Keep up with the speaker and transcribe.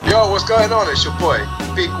Yo, what's going on? It's your boy,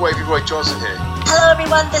 Big Wavy Roy Johnson here. Hello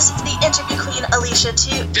everyone, this is the interview queen Alicia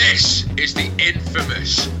too. This is the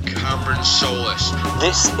infamous Cameron Solis.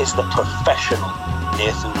 This is the professional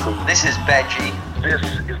Nathan Cruz. This is Benji. This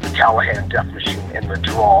is the Callahan Death Machine in the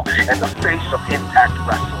draw, and the face of Impact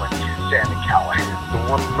Wrestling, Sami Callihan. The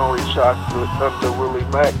one and only chocolate under Willie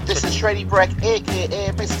Mack. This is Shreddy Breck,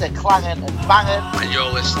 aka Mr. Clangin' and Bangin'. And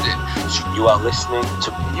you're listening to... You are listening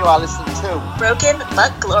to Broken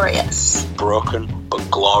but Glorious. Broken but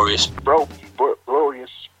Glorious. Broken but Glorious.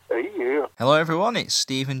 Hey, yeah. Hello everyone, it's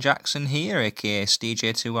Stephen Jackson here, aka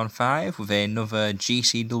STJ215, with another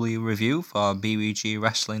GCW review for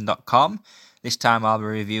BWGWrestling.com. This time I'll be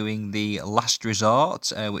reviewing The Last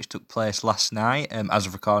Resort, which took place last night, as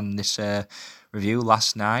of recording this review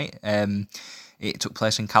last night. It took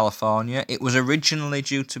place in California. It was originally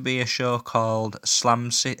due to be a show called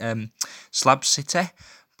Slab City,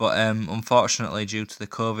 but unfortunately due to the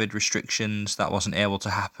COVID restrictions that wasn't able to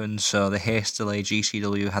happen, so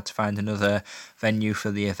GCW had to find another venue for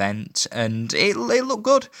the event, and it looked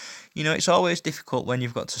good. You know, it's always difficult when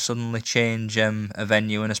you've got to suddenly change a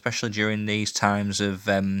venue, and especially during these times of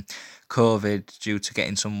COVID, due to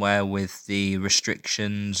getting somewhere with the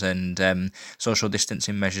restrictions and social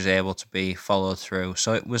distancing measures able to be followed through.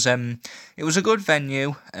 So it was a good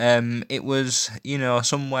venue. It was, you know,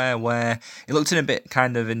 somewhere where it looked in a bit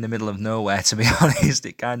kind of in the middle of nowhere, to be honest.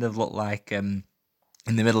 It kind of looked like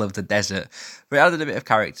in the middle of the desert, but it added a bit of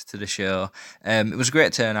character to the show. It was a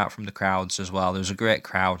great turnout from the crowds as well. There was a great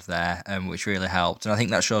crowd there, which really helped, and I think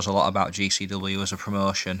that shows a lot about GCW as a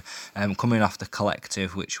promotion, coming off the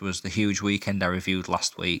Collective, which was the huge weekend I reviewed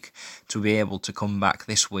last week, to be able to come back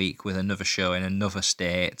this week with another show in another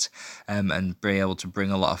state, and be able to bring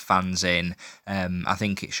a lot of fans in. I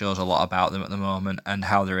think it shows a lot about them at the moment and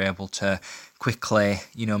how they're able to quickly,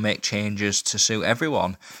 you know, make changes to suit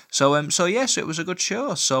everyone. So yes, it was a good show.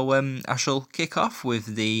 So I shall kick off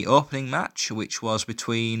with the opening match, which was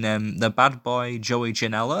between the bad boy Joey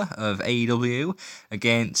Janela of AEW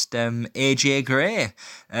against AJ Gray.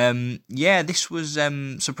 This was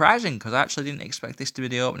surprising, because I actually didn't expect this to be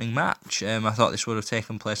the opening match. I thought this would have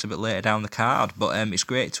taken place a bit later down the card, but it's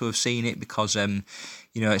great to have seen it, because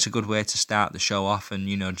you know, it's a good way to start the show off, and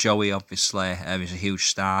you know, Joey obviously is a huge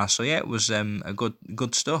star. So yeah, it was a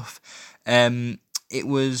good stuff. It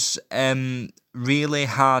was really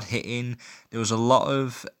hard hitting. There was a lot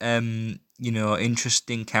of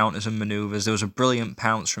interesting counters and manoeuvres. There was a brilliant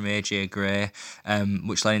pounce from AJ Gray,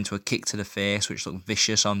 which led into a kick to the face, which looked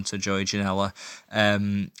vicious onto Joey Janela.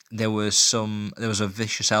 There was a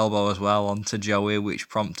vicious elbow as well onto Joey, which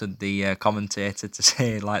prompted the commentator to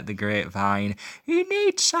say, like the grapevine, "He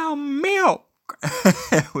needs some milk,"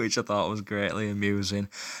 which I thought was greatly amusing.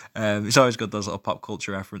 It's always good, those little pop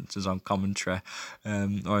culture references on commentary.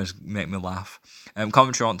 Always make me laugh.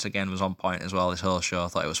 Commentary once again was on point as well this whole show. I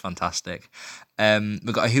thought it was fantastic.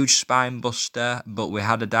 We got a huge spine buster, but we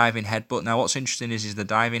had a diving headbutt. Now what's interesting is the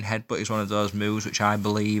diving headbutt is one of those moves which I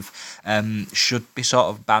believe should be sort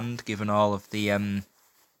of banned, given all of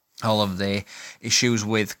the issues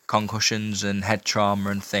with concussions and head trauma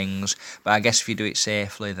and things. But I guess if you do it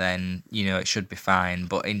safely, then, you know, it should be fine.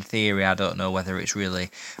 But in theory, I don't know whether it's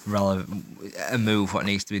really relevant, a move what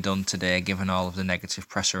needs to be done today, given all of the negative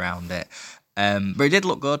press around it. But it did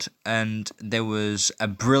look good, and there was a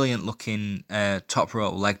brilliant looking top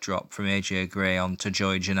rope leg drop from AJ Gray onto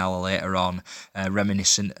Joey Janela later on,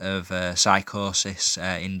 reminiscent of Psychosis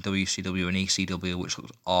in WCW and ECW, which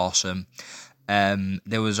looked awesome.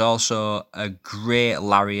 There was also a great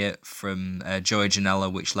lariat from Joey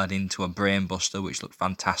Janela, which led into a brainbuster, which looked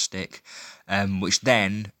fantastic, which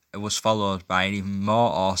then was followed by an even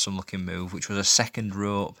more awesome looking move, which was a second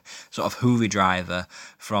rope sort of hoovy driver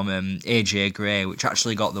from AJ Gray, which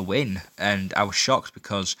actually got the win. And I was shocked,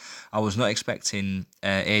 because I was not expecting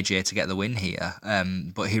AJ to get the win here,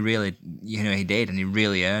 but he really, you know, he did, and he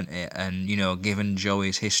really earned it. And, you know, given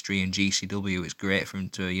Joey's history in GCW, it's great for him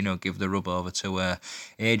to, you know, give the rub over to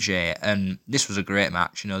AJ. And this was a great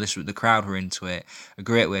match. You know, the crowd were into it. A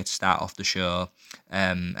great way to start off the show,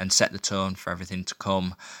 and set the tone for everything to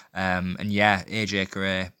come. And yeah, AJ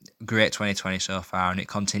Gray, great 2020 so far, and it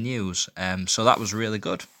continues. So that was really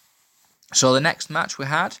good. So the next match we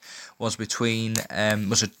had was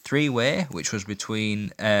was a three-way, which was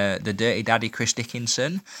between the Dirty Daddy Chris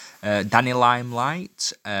Dickinson, Danny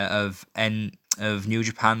Limelight of New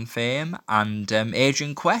Japan fame, and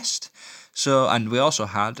Adrian Quest. So, and we also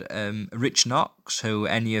had Rich Knox Fox, who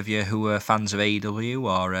any of you who are fans of AEW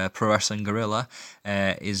or Pro Wrestling Guerrilla,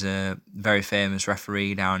 is a very famous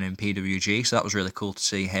referee down in PWG, so that was really cool to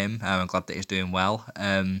see him. I'm glad that he's doing well.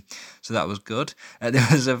 So that was good. There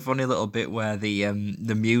was a funny little bit where the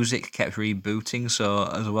music kept rebooting, so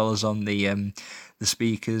as well as on the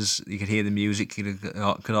speakers, you could hear the music. You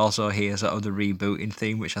could also hear sort of the rebooting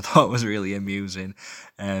theme, which I thought was really amusing.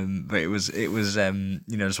 But it was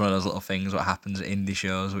just one of those little things what happens at indie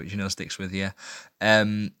shows, which sticks with you.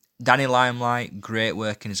 Danny Limelight, great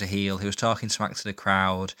working as a heel. He was talking smack to the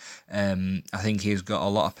crowd. I think he's got a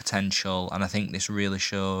lot of potential, and I think this really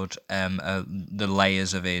showed the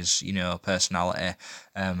layers of his, personality,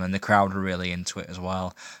 and the crowd were really into it as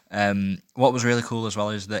well. What was really cool as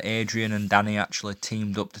well is that Adrian and Danny actually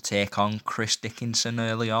teamed up to take on Chris Dickinson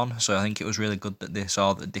early on. So I think it was really good that they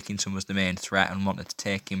saw that Dickinson was the main threat and wanted to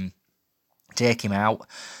take him out.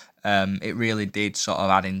 It really did sort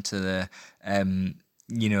of add into the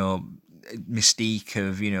mystique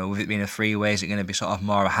of, with it being a freeway, is it going to be sort of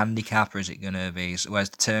more of a handicap, or is it going to be, where's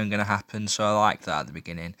the turn going to happen? So I liked that at the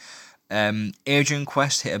beginning. Adrian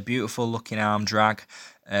Quest hit a beautiful looking arm drag,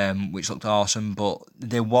 which looked awesome, but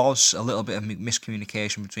there was a little bit of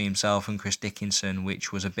miscommunication between himself and Chris Dickinson,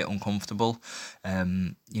 which was a bit uncomfortable.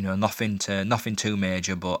 Nothing too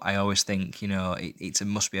major, but I always think, it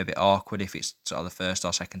must be a bit awkward if it's sort of the first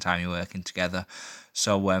or second time you're working together.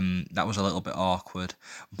 So that was a little bit awkward.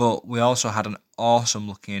 But we also had an awesome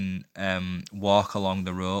looking walk along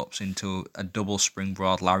the ropes into a double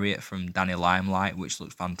springboard lariat from Danny Limelight, which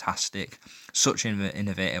looked fantastic. Such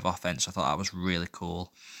innovative offense. I thought that was really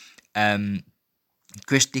cool.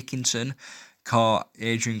 Chris Dickinson caught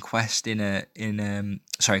Adrian Quest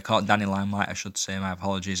caught Danny Limelight, I should say, my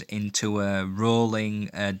apologies, into a rolling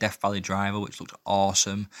Death Valley driver, which looked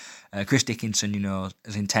awesome. Chris Dickinson,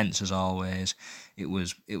 as intense as always. It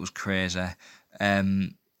was crazy.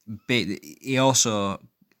 But he also,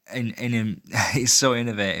 he's so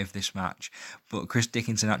innovative, this match, but Chris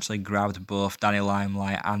Dickinson actually grabbed both Danny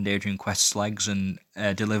Limelight and Adrian Quest's legs and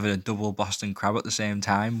delivered a double Boston Crab at the same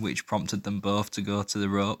time, which prompted them both to go to the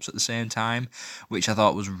ropes at the same time, which I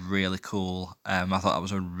thought was really cool. I thought that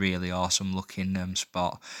was a really awesome looking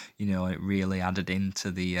spot. It really added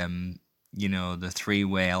into the the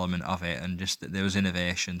three-way element of it, and just that there was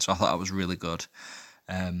innovation, so I thought that was really good.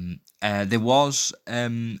 There was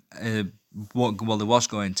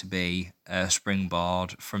going to be a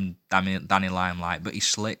springboard from Danny Limelight, but he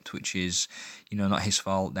slipped, which is not his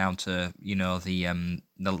fault, down to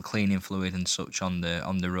the cleaning fluid and such on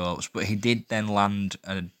the ropes. But he did then land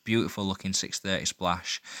a beautiful looking 630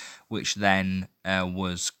 splash, which then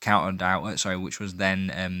was countered out. Which was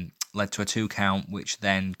then led to a 2 count, which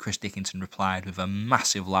then Chris Dickinson replied with a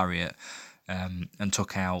massive lariat. And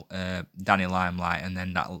took out Danny Limelight, and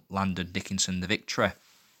then that landed Dickinson the victory.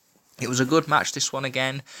 It was a good match, this one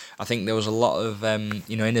again. I think there was a lot of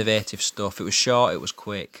innovative stuff. It was short, it was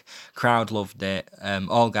quick. Crowd loved it.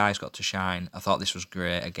 All guys got to shine. I thought this was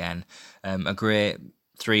great again. A great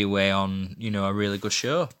three-way on, a really good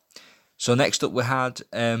show. So next up we had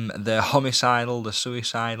the homicidal, the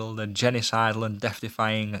suicidal, the genocidal and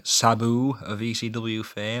death-defying Sabu of ECW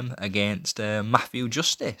fame against Matthew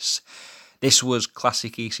Justice. This was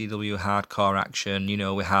classic ECW hardcore action.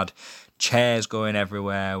 We had chairs going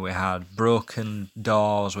everywhere, we had broken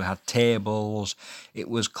doors, we had tables. It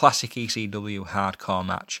was classic ECW hardcore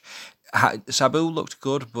match. Sabu looked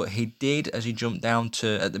good, but he did, as he jumped down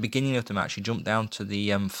at the beginning of the match, he jumped down to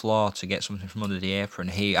the floor to get something from under the apron.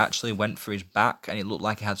 He actually went for his back, and it looked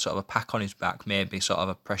like he had sort of a pack on his back, maybe sort of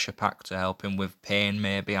a pressure pack to help him with pain,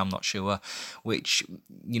 maybe, I'm not sure, which,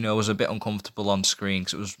 was a bit uncomfortable on screen,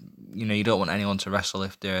 because it was, you don't want anyone to wrestle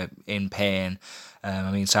if they're in pain.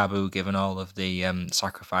 Sabu, given all of the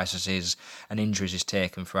sacrifices and injuries he's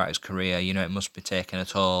taken throughout his career, it must be taking a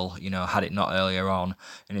toll, had it not earlier on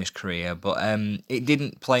in his career. But it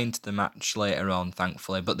didn't play into the match later on,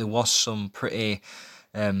 thankfully, but there was some pretty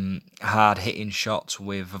hard-hitting shots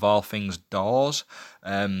with, of all things, doors.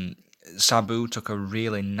 Sabu took a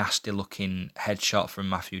really nasty-looking headshot from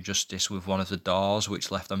Matthew Justice with one of the doors,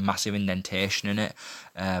 which left a massive indentation in it,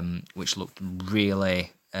 which looked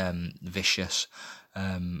really vicious.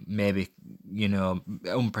 Maybe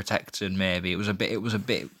unprotected. Maybe it was a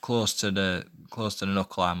bit close to the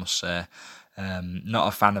knuckle, I must say. Not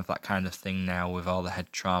a fan of that kind of thing now with all the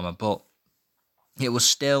head trauma, but it was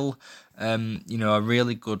still a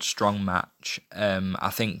really good, strong match. I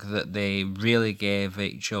think that they really gave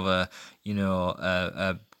each other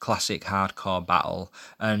a classic hardcore battle.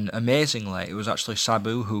 And amazingly, it was actually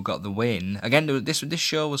Sabu who got the win. Again, this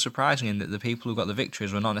show was surprising in that the people who got the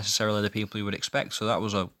victories were not necessarily the people you would expect, so that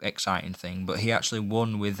was an exciting thing. But he actually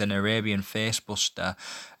won with an Arabian facebuster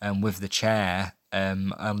with the chair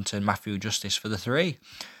onto Matthew Justice for the 3,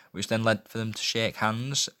 which then led for them to shake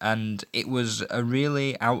hands. And it was a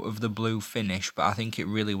really out-of-the-blue finish, but I think it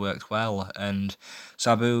really worked well. And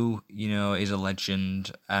Sabu, is a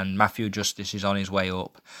legend, and Matthew Justice is on his way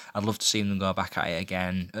up. I'd love to see them go back at it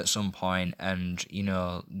again at some point, and,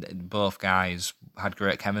 both guys had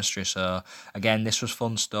great chemistry. So, again, this was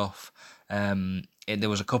fun stuff. There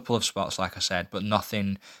was a couple of spots, like I said, but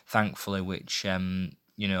nothing, thankfully, which,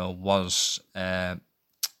 was...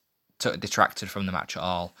 detracted from the match at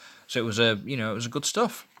all. So it was a good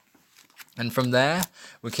stuff. And from there,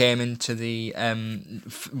 we came into the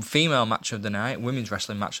female match of the night, women's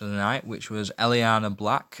wrestling match of the night, which was Eliana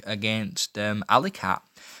Black against Alley Cat.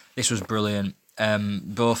 This was brilliant.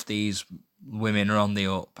 Both these women are on the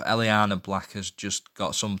up. Eliana Black has just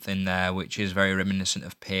got something there which is very reminiscent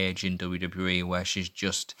of Paige in WWE, where she's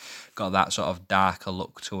just got that sort of darker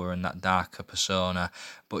look to her and that darker persona,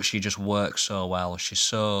 but she just works so well. She's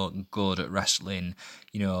so good at wrestling,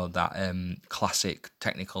 that classic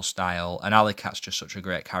technical style. And Alley Cat's just such a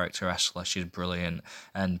great character wrestler. She's brilliant,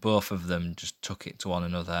 and both of them just took it to one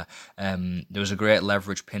another. There was a great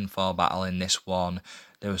leverage pinfall battle in this one.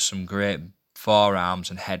 There was some great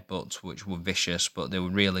forearms and headbutts which were vicious, but they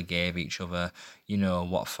really gave each other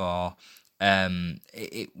what for.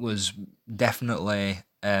 It was definitely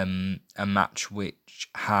a match which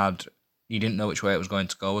had, you didn't know which way it was going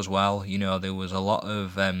to go as well. There was a lot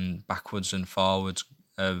of backwards and forwards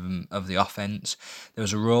of the offense. There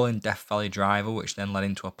was a rolling Death Valley driver which then led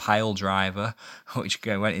into a pile driver which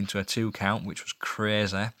went into a 2 count, which was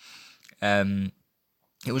crazy.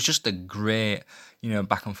 It was just a great,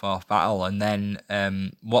 back and forth battle. And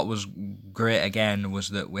then what was great again was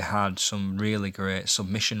that we had some really great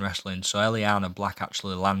submission wrestling. So Eliana Black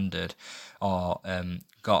actually landed or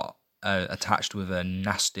got attached with a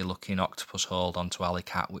nasty looking octopus hold onto Alley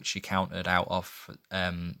Cat, which she countered out of.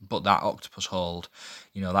 But that octopus hold,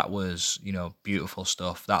 that was, beautiful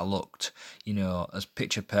stuff. That looked, as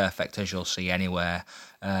picture perfect as you'll see anywhere.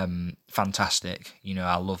 Fantastic.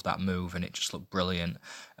 I love that move, and it just looked brilliant.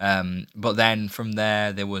 But then from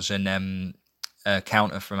there was a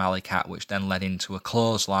counter from Alley Cat, which then led into a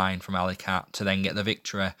clothesline from Alley Cat to then get the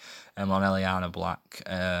victory on Eliana Black.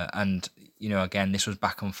 And again, this was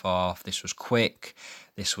back and forth. This was quick.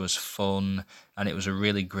 This was fun, and it was a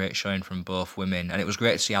really great showing from both women. And it was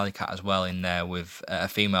great to see Alley Cat as well in there with a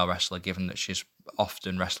female wrestler, given that she's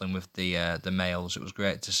often wrestling with the males. It was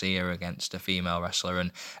great to see her against a female wrestler.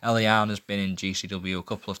 And Eliana's been in GCW a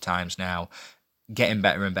couple of times now, getting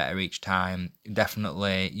better and better each time.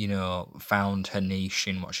 Definitely, found her niche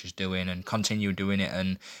in what she's doing and continue doing it.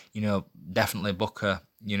 And, definitely book her.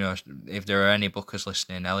 If there are any bookers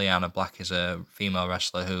listening, Eliana Black is a female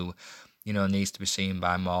wrestler who, needs to be seen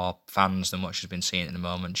by more fans than what she's been seeing at the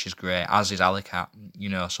moment. She's great, as is Alley Cat,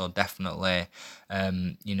 so definitely,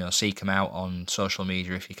 seek them out on social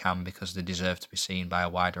media if you can, because they deserve to be seen by a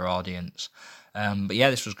wider audience. But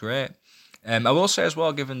yeah, this was great. I will say as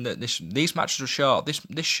well, given that these matches were short,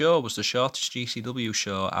 this show was the shortest GCW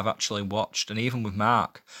show I've actually watched, and even with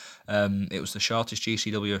Mark, it was the shortest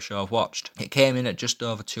GCW show I've watched. It came in at just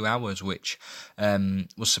over 2 hours, which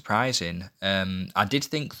was surprising. I did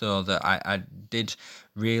think, though, that I did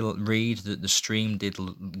read that the stream did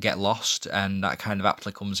get lost, and that kind of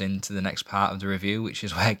aptly comes into the next part of the review, which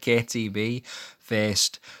is where KTB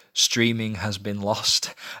faced streaming has been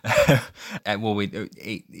lost. We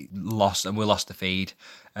lost the feed.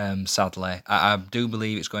 Sadly, I do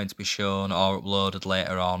believe it's going to be shown or uploaded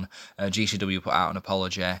later on. GCW put out an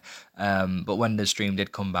apology, but when the stream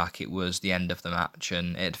did come back, it was the end of the match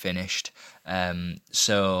and it had finished.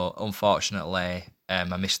 So unfortunately,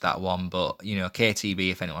 I missed that one. But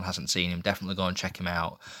KTB, if anyone hasn't seen him, definitely go and check him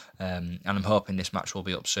out. And I'm hoping this match will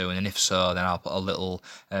be up soon. And if so, then I'll put a little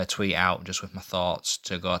tweet out just with my thoughts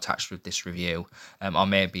to go attached with this review, or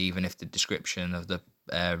maybe even if the description of the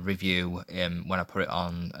review when I put it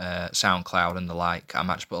on SoundCloud and the like, I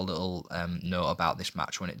might just put a little note about this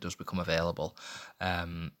match when it does become available.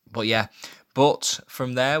 But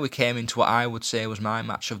from there we came into what I would say was my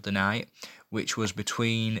match of the night, which was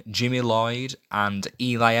between Jimmy Lloyd and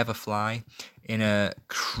Eli Everfly in a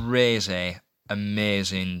crazy,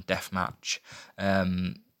 amazing death match.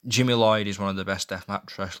 Jimmy Lloyd is one of the best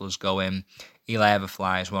deathmatch wrestlers going. Eli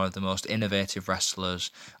Everfly is one of the most innovative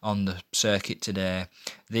wrestlers on the circuit today.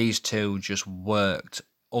 These two just worked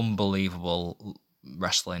unbelievable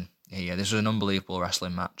wrestling. here. This was an unbelievable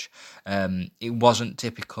wrestling match. It wasn't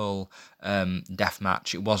typical death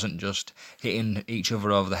match. It wasn't just hitting each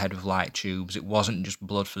other over the head with light tubes. It wasn't just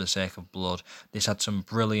blood for the sake of blood. This had some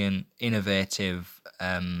brilliant, innovative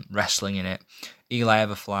wrestling in it. Eli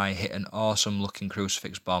Everfly hit an awesome-looking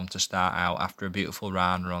crucifix bomb to start out after a beautiful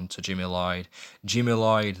round run to Jimmy Lloyd. Jimmy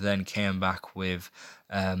Lloyd then came back with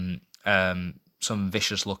some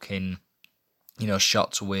vicious-looking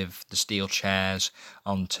shots with the steel chairs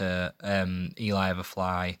onto Eli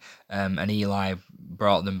Everfly, and Eli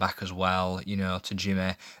brought them back as well, to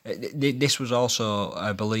Jimmy. This was also,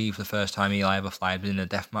 I believe, the first time Eli Everfly had been in a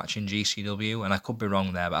death match in GCW, and I could be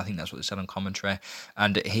wrong there, but I think that's what they said on commentary.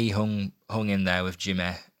 And he hung in there with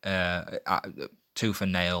Jimmy, tooth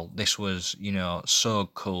and nail. This was, so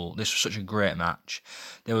cool. This was such a great match.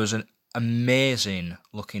 There was an amazing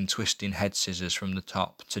looking twisting head scissors from the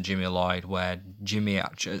top to Jimmy Lloyd, where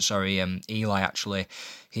Eli actually,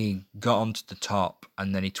 he got onto the top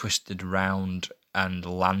and then he twisted around and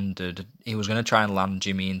landed. He was going to try and land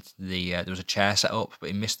Jimmy into there was a chair set up, but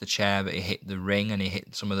he missed the chair, but he hit the ring and he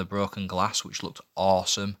hit some of the broken glass, which looked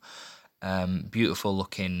awesome. Beautiful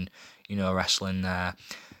looking, wrestling there.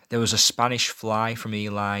 There was a Spanish fly from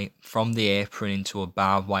Eli from the apron into a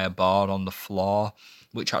barbed wire board on the floor,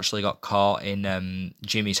 which actually got caught in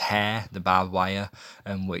Jimmy's hair, the barbed wire,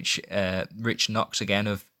 which Rich Knox, again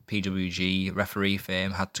of PWG referee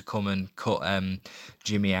fame, had to come and cut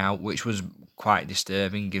Jimmy out, which was quite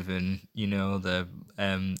disturbing given, the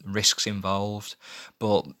risks involved.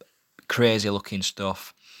 But crazy looking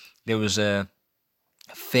stuff. There was a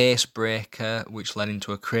face breaker, which led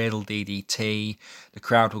into a cradle DDT. The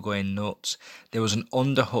crowd were going nuts. There was an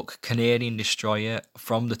underhook Canadian destroyer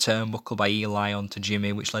from the turnbuckle by Eli onto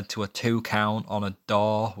Jimmy, which led to a 2 count on a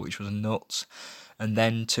door, which was nuts. And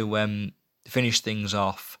then to finish things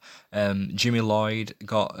off, Jimmy Lloyd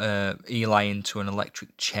got Eli into an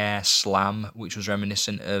electric chair slam, which was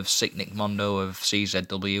reminiscent of Sick Nick Mondo of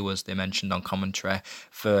CZW, as they mentioned on commentary,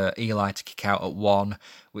 for Eli to kick out at 1,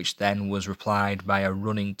 which then was replied by a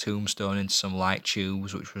running tombstone into some light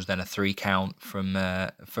tubes, which was then a 3 count for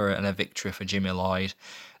a victory for Jimmy Lloyd.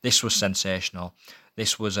 This was sensational.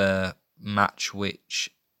 This was a match which,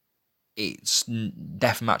 it's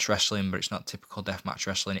deathmatch wrestling, but it's not typical deathmatch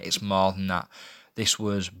wrestling. It's more than that. This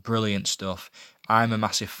was brilliant stuff. I'm a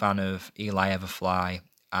massive fan of Eli Everfly,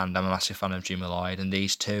 and I'm a massive fan of Jimmy Lloyd, and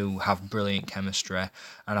these two have brilliant chemistry,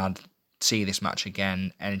 and I'd see this match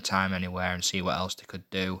again anytime, anywhere, and see what else they could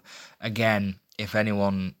do. Again, if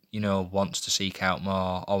anyone, wants to seek out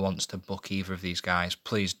more or wants to book either of these guys,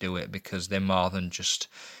 please do it, because they're more than just,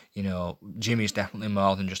 Jimmy's definitely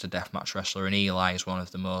more than just a deathmatch wrestler, and Eli is one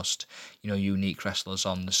of the most, unique wrestlers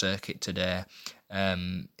on the circuit today.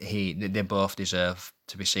 They both deserve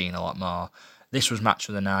to be seen a lot more. This was match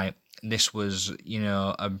of the night. This was,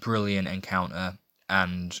 a brilliant encounter,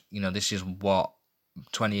 and, this is what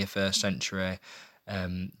 21st century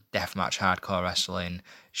deathmatch hardcore wrestling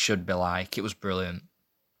should be like. It was brilliant.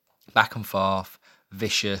 Back and forth,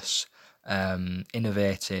 vicious,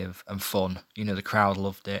 innovative and fun. The crowd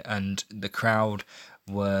loved it, and the crowd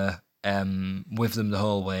were with them the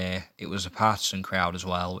whole way. It was a partisan crowd as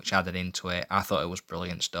well, which added into it. I thought it was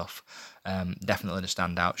brilliant stuff. Definitely the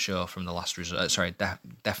standout show from the last resort.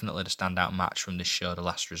 Definitely the standout match from this show, The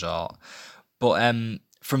Last Resort. But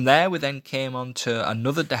from there, we then came on to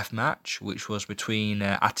another death match, which was between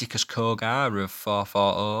Atticus Kogar of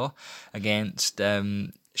 440 against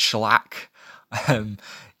Shlak.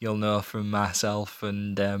 You'll know from myself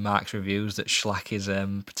and Mark's reviews that Shlak is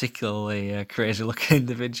particularly a crazy-looking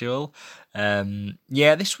individual.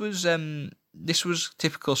 This was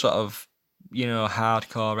typical sort of,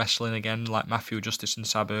 hardcore wrestling again, like Matthew, Justice and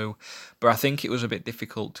Sabu. But I think it was a bit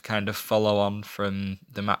difficult to kind of follow on from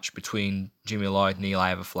the match between Jimmy Lloyd and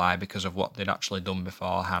Eli Everfly because of what they'd actually done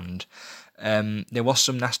beforehand. There was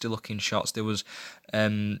some nasty-looking shots. There was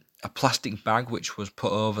a plastic bag which was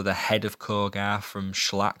put over the head of Kogar from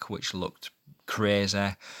Shlak, which looked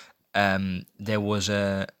crazy. There was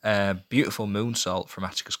a beautiful moonsault from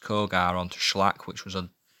Atticus Kogar onto Shlak, which was a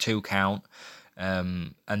 2 count.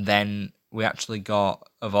 And then we actually got,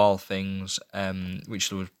 of all things,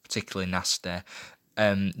 which was particularly nasty,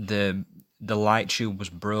 the light tube was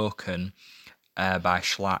broken by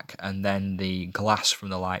Shlak, and then the glass from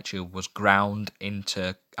the light tube was ground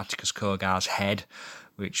into Atticus Kogar's head,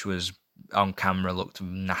 which was on camera looked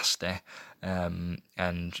nasty, and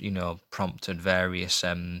prompted various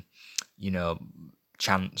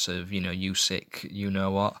chants of you sick,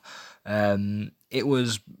 what. It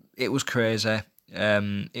was crazy.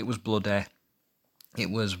 It was bloody. It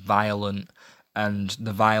was violent. and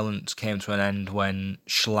the violence came to an end when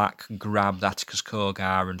Shlak grabbed Atticus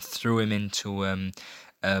Cogar and threw him into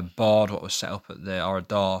a board what was set up at a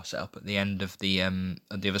door set up at the end of the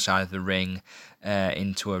other side of the ring,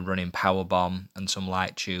 into a running power bomb and some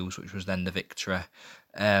light tubes, which was then the victory.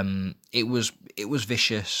 It was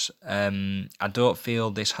vicious. I don't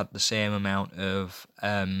feel this had the same amount of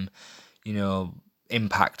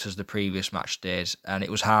impact as the previous match did, and it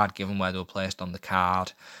was hard given where they were placed on the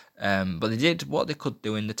card. But they did what they could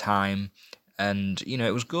do in the time, and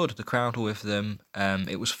it was good. The crowd were with them.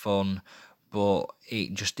 It was fun, but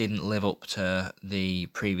it just didn't live up to the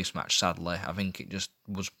previous match, sadly. I think it just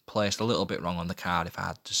was placed a little bit wrong on the card, if I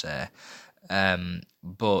had to say.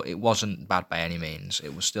 But it wasn't bad by any means.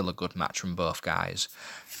 It was still a good match from both guys.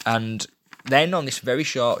 And then on this very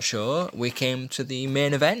short show, we came to the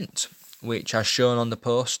main event, which, as shown on the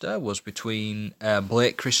poster, was between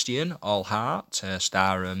Blake Christian, All Heart,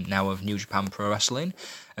 star now of New Japan Pro Wrestling,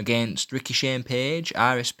 against Ricky Shane Page,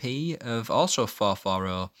 RSP, of also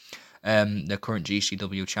 440, the current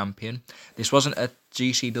GCW champion. This wasn't a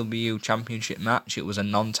GCW championship match, it was a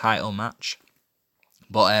non-title match.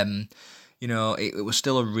 But, it was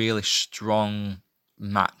still a really strong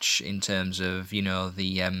match in terms of,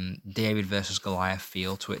 the David versus Goliath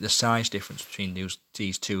feel to it. The size difference between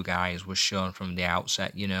these two guys was shown from the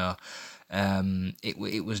outset, It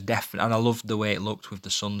was definitely, and I loved the way it looked with the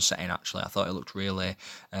sun setting, actually. I thought it looked really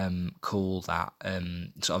cool, that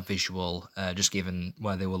sort of visual, just given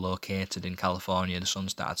where they were located in California, the sun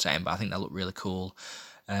started setting, but I think that looked really cool.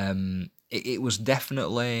 It was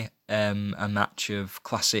definitely a match of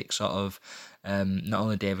classic sort of, not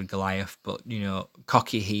only David Goliath, but,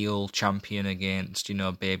 cocky heel champion against,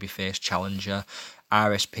 babyface challenger.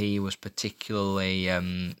 RSP was particularly,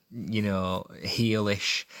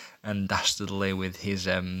 heelish and dastardly with his,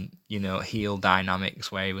 heel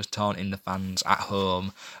dynamics, where he was taunting the fans at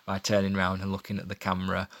home by turning around and looking at the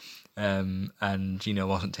camera, and,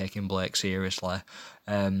 wasn't taking Blake seriously.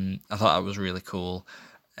 I thought that was really cool.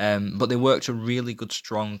 But they worked a really good,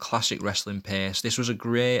 strong, classic wrestling pace. This was a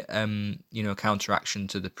great, counteraction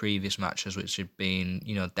to the previous matches, which had been,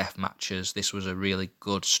 death matches. This was a really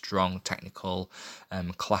good, strong, technical,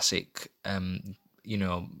 classic,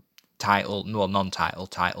 non-title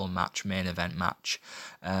match, main event match.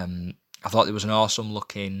 I thought there was an awesome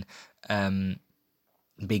looking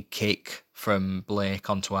big kick from Blake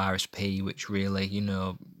onto RSP, which really,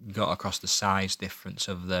 got across the size difference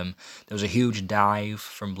of them. There was a huge dive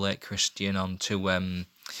from Blake Christian onto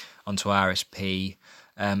RSP.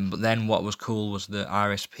 But then what was cool was that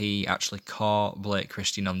RSP actually caught Blake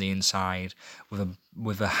Christian on the inside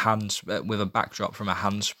with a backdrop from a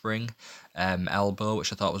handspring elbow,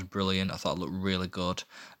 which I thought was brilliant. I thought it looked really good.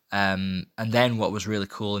 And then what was really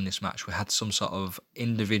cool in this match, we had some sort of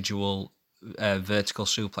individual vertical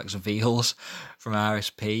suplex veals from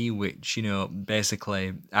RSP, which,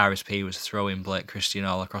 basically RSP was throwing Blake Christian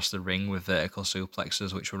all across the ring with vertical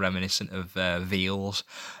suplexes, which were reminiscent of veals.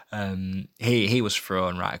 He was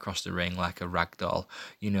thrown right across the ring like a rag doll.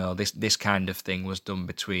 This kind of thing was done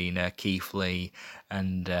between Keith Lee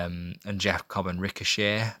and Jeff Cobb and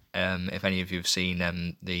Ricochet. If any of you have seen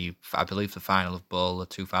I believe the final of Bowl of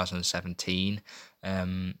 2017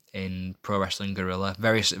 in Pro Wrestling Guerrilla,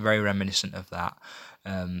 very very reminiscent of that.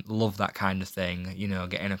 Love that kind of thing,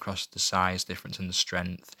 getting across the size difference and the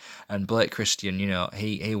strength. And Blake Christian,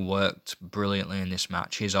 he worked brilliantly in this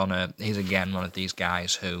match. He's again one of these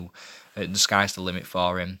guys who the sky's the limit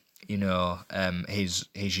for him. He's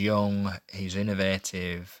young, he's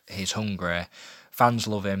innovative, he's hungry. Fans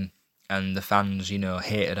love him, and the fans,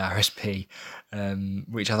 hated RSP,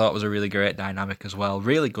 which I thought was a really great dynamic as well.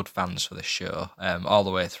 Really good fans for this show, all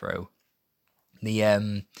the way through.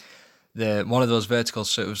 One of those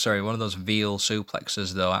veal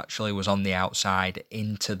suplexes though actually was on the outside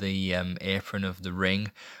into the apron of the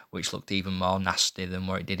ring, which looked even more nasty than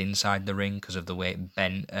what it did inside the ring because of the way it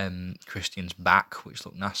bent Christian's back, which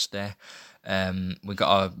looked nasty. We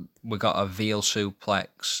got a veal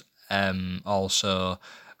suplex.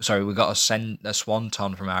 We got a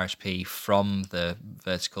swanton from RSP from the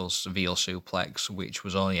vertical veal suplex, which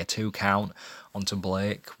was only a 2 count onto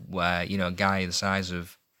Blake, where, a guy the size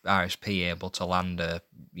of RSP able to land a,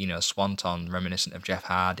 swanton reminiscent of Jeff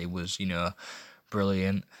Hardy was,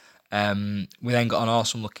 brilliant. We then got an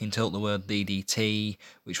awesome looking tilt the word DDT,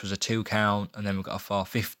 which was a 2 count, and then we got a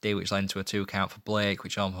 450, which led to a 2 count for Blake,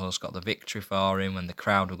 which almost got the victory for him when the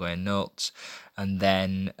crowd were going nuts. And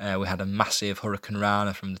then we had a massive Hurricane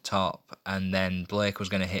Rana from the top, and then Blake was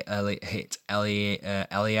going to hit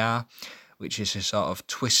LER, which is a sort of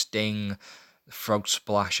twisting frog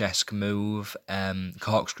splash-esque move,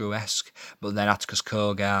 corkscrew-esque, but then Atticus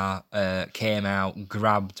Cogar came out,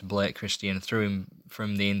 grabbed Blake Christian, threw him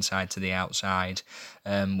from the inside to the outside,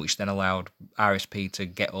 which then allowed RSP to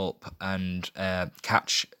get up and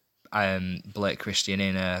catch Blake Christian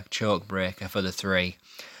in a choke breaker for the 3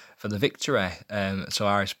 for the victory. So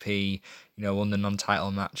RSP, won the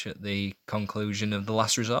non-title match at the conclusion of the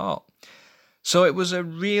Last Resort. So it was a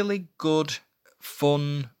really good,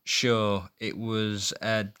 fun show. It was,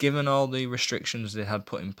 given all the restrictions they had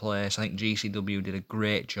put in place, I think GCW did a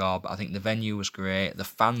great job. I think the venue was great. The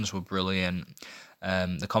fans were brilliant.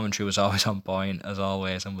 The commentary was always on point, as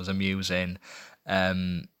always, and was amusing.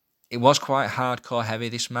 It was quite hardcore heavy,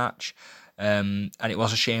 this match. And it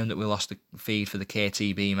was a shame that we lost the feed for the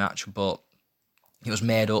KTB match, but it was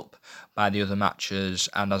made up by the other matches,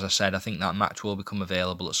 and as I said, I think that match will become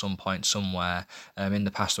available at some point somewhere. In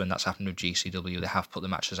the past, when that's happened with GCW, they have put the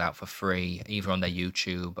matches out for free, either on their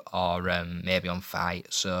YouTube or maybe on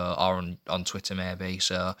Fight, or on Twitter maybe,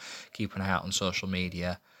 so keep an eye out on social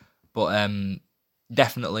media. But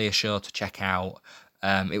definitely a show to check out.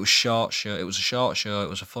 It was a short show, it was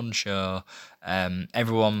a fun show.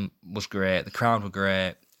 Everyone was great, the crowd were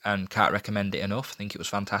great, and can't recommend it enough. I think it was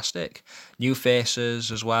fantastic. New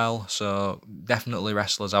faces as well, so definitely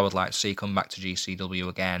wrestlers I would like to see come back to GCW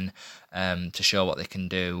again, to show what they can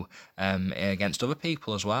do against other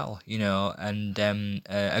people as well, and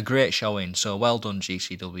a great showing. So well done,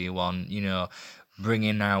 GCW on,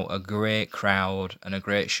 bringing out a great crowd and a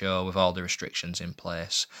great show with all the restrictions in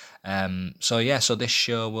place. So this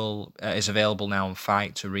show is available now on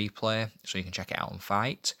Fight to replay, so you can check it out on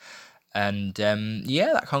Fight. And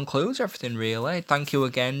that concludes everything really. Thank you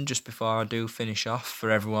again, just before I do finish off,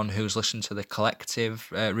 for everyone who's listened to the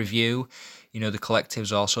Collective review. The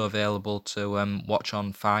Collective's also available to watch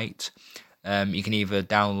on Fight. You can either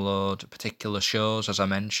download particular shows, as I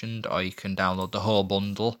mentioned, or you can download the whole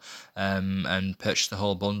bundle and purchase the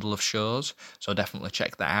whole bundle of shows. So definitely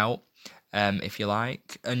check that out if you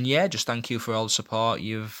like. And just thank you for all the support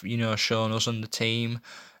you've shown us and the team.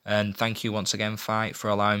 And thank you once again, Fight, for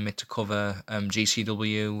allowing me to cover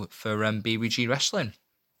GCW for BBG Wrestling.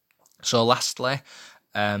 So lastly,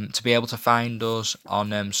 to be able to find us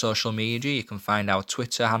on social media, you can find our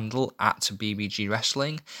Twitter handle at BBG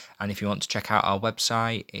Wrestling. And if you want to check out our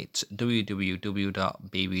website, it's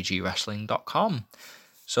www.bbgwrestling.com.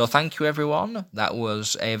 So thank you, everyone. That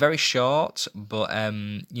was a very short but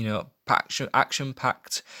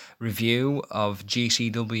action-packed review of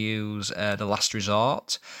GCW's The Last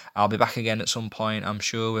Resort. I'll be back again at some point, I'm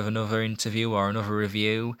sure, with another interview or another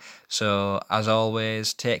review. So as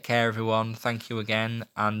always, take care, everyone. Thank you again,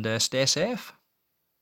 and stay safe.